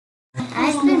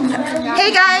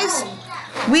Hey guys,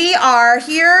 we are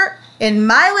here in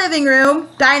my living room,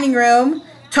 dining room,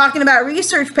 talking about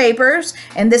research papers,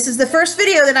 and this is the first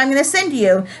video that I'm going to send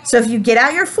you. So if you get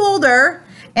out your folder,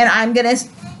 and I'm going to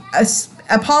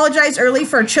apologize early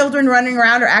for children running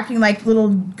around or acting like little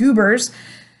goobers,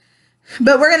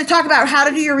 but we're going to talk about how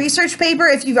to do your research paper.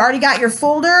 If you've already got your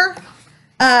folder,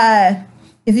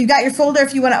 if you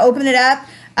want to open it up,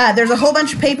 there's a whole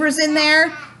bunch of papers in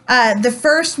there. The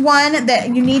first one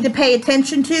that you need to pay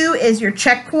attention to is your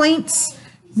checkpoints.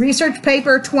 Research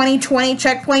paper 2020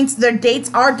 checkpoints. Their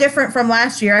dates are different from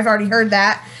last year. I've already heard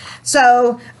that.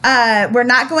 So we're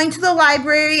not going to the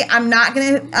library. I'm not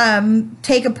going to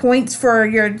take a points for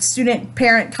your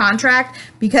student-parent contract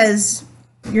because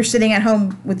you're sitting at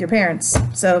home with your parents.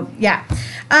 So yeah,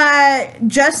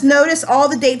 just notice all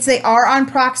the dates. They are on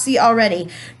proxy already.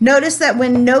 Notice that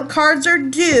when note cards are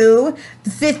due,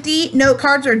 the 50 note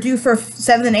cards are due for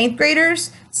 7th and 8th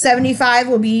graders. 75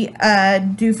 will be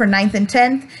due for 9th and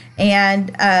 10th, and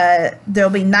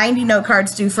there'll be 90 note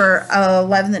cards due for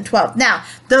 11th and 12th. Now,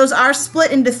 those are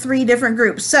split into 3 different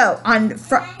groups. So on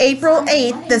April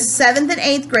 8th, the 7th and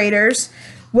 8th graders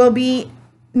will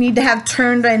need to have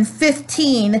turned in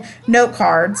 15 note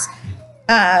cards.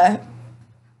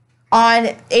 On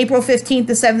April 15th,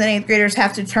 the 7th and 8th graders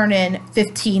have to turn in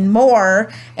 15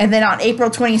 more. And then on April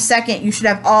 22nd, you should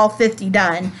have all 50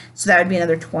 done. So that would be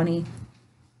another 20.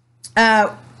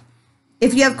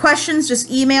 If you have questions,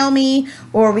 just email me,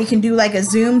 or we can do like a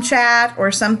Zoom chat or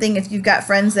something. If you've got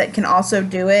friends that can also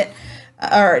do it,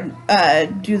 or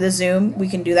do the Zoom, we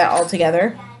can do that all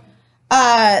together.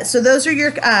 So those are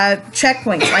your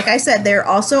checkpoints. Like I said, they're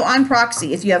also on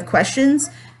proxy. If you have questions,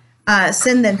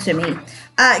 send them to me.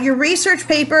 Your research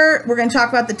paper, we're going to talk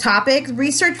about the topic.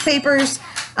 Research papers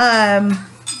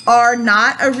are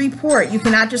not a report. You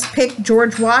cannot just pick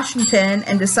George Washington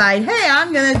and decide, hey,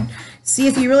 I'm going to see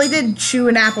if he really did chew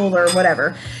an apple or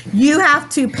whatever. You have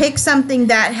to pick something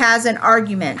that has an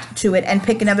argument to it and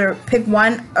pick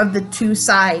one of the 2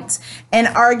 sides and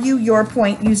argue your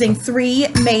point using 3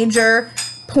 major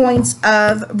points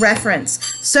of reference.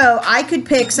 So I could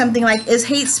pick something like, is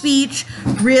hate speech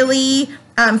really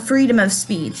freedom of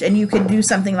speech? And you could do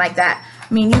something like that.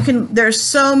 I mean, there's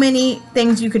so many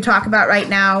things you could talk about right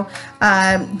now.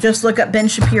 Just look up Ben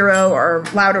Shapiro or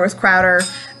Louder with Crowder,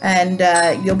 and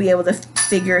you'll be able to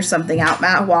figure something out.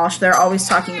 Matt Walsh, they're always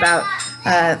talking about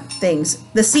things.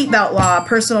 The seatbelt law,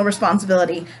 personal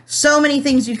responsibility, so many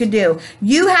things you could do.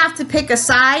 You have to pick a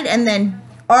side and then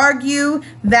argue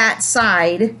that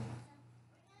side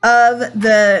of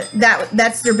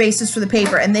that's their basis for the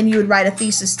paper, and then you would write a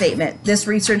thesis statement. This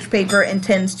research paper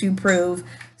intends to prove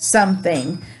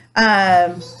something.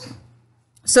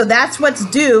 So that's what's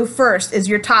due first, is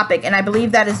your topic, and I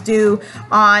believe that is due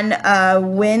on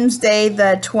Wednesday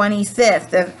the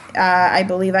 25th. I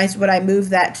believe that's what I moved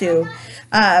that to,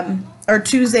 or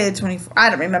Tuesday the 24th. I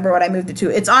don't remember what I moved it to.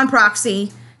 It's on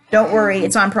proxy. Don't worry,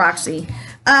 it's on proxy.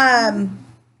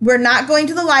 We're not going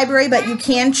to the library, but you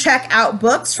can check out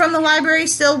books from the library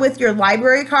still with your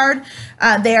library card.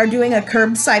 They are doing a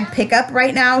curbside pickup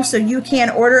right now, so you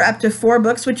can order up to 4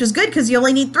 books, which is good because you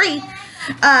only need 3.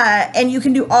 And you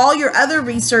can do all your other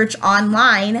research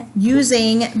online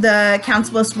using the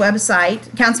Council Bluffs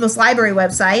website, Council Bluffs Library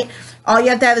website. All you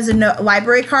have to have is a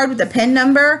library card with a PIN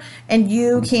number, and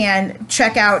you can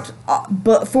check out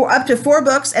for up to 4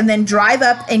 books and then drive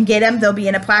up and get them. They'll be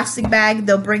in a plastic bag.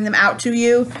 They'll bring them out to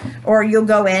you, or you'll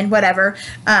go in, whatever.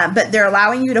 But they're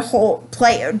allowing you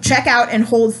to check out and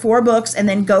hold 4 books and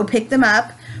then go pick them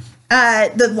up.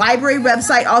 The library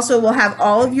website also will have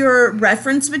all of your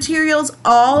reference materials,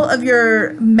 all of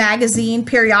your magazine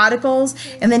periodicals,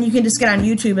 and then you can just get on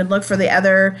YouTube and look for the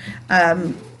other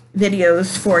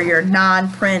videos for your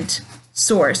non-print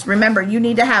source. Remember, you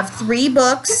need to have 3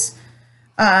 books,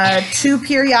 3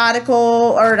 periodicals.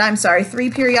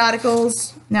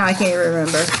 Now I can't even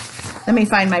remember. Let me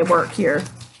find my work here.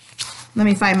 Let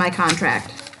me find my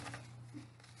contract.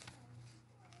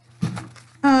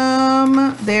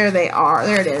 There they are.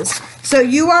 There it is. So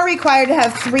you are required to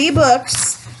have 3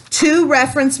 books, 2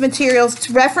 reference materials.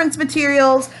 Reference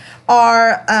materials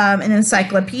are an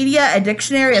encyclopedia, a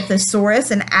dictionary, a thesaurus,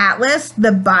 an atlas,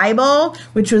 the Bible,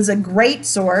 which was a great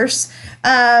source.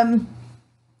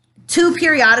 2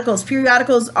 periodicals.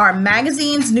 Periodicals are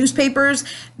magazines, newspapers,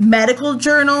 medical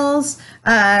journals,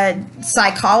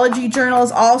 psychology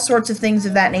journals, all sorts of things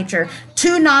of that nature.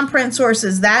 2 non-print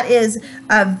sources. That is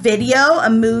a video, a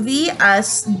movie, a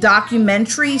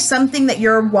documentary, something that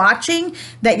you're watching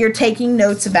that you're taking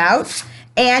notes about.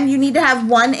 And you need to have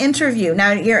 1 interview.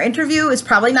 Now, your interview is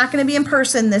probably not going to be in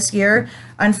person this year.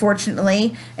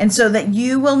 unfortunately. And so that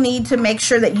you will need to make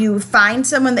sure that you find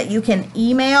someone that you can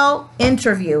email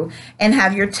interview and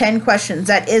have your 10 questions.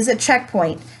 That is a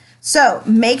checkpoint. So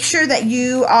make sure that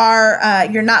you are,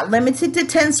 you're not limited to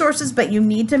 10 sources, but you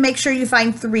need to make sure you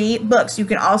find 3 books. You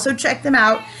can also check them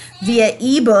out via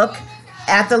ebook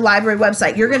at the library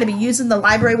website. You're going to be using the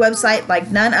library website like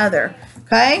none other.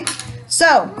 Okay.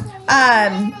 So,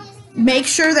 make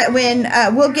sure that when,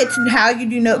 we'll get to how you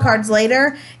do note cards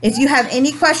later. If you have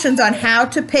any questions on how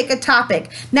to pick a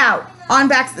topic. Now, on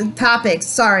back to the topics,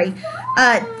 sorry.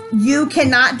 You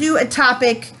cannot do a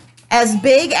topic as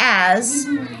big as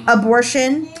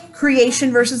abortion,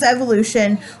 creation versus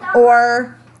evolution,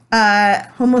 or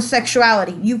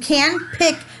homosexuality. You can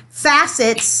pick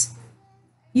facets.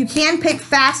 You can pick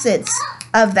facets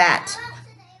of that.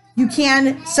 You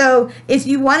can, so if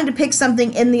you wanted to pick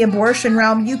something in the abortion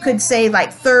realm, you could say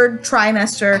like 3rd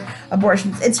trimester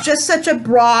abortions. It's just such a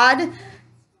broad,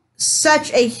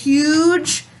 such a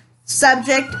huge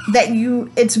subject that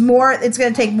it's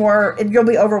going to take more, you'll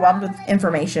be overwhelmed with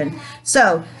information.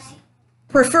 So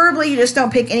preferably you just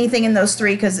don't pick anything in those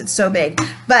 3 because it's so big.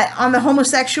 But on the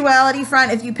homosexuality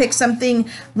front, if you pick something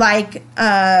like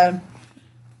foster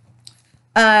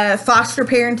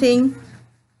parenting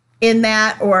in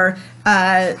that, or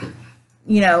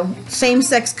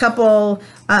same-sex couple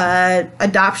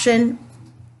adoption,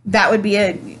 that would be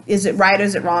is it right or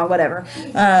is it wrong, whatever.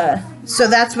 So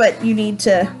that's what you need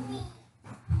to,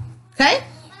 okay?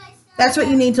 That's what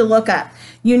you need to look up.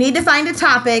 You need to find a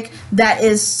topic that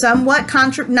is somewhat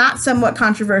not somewhat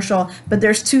controversial, but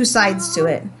there's 2 sides to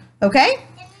it, okay?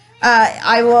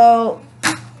 I will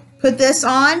put this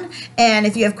on, and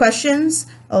if you have questions,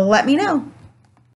 let me know.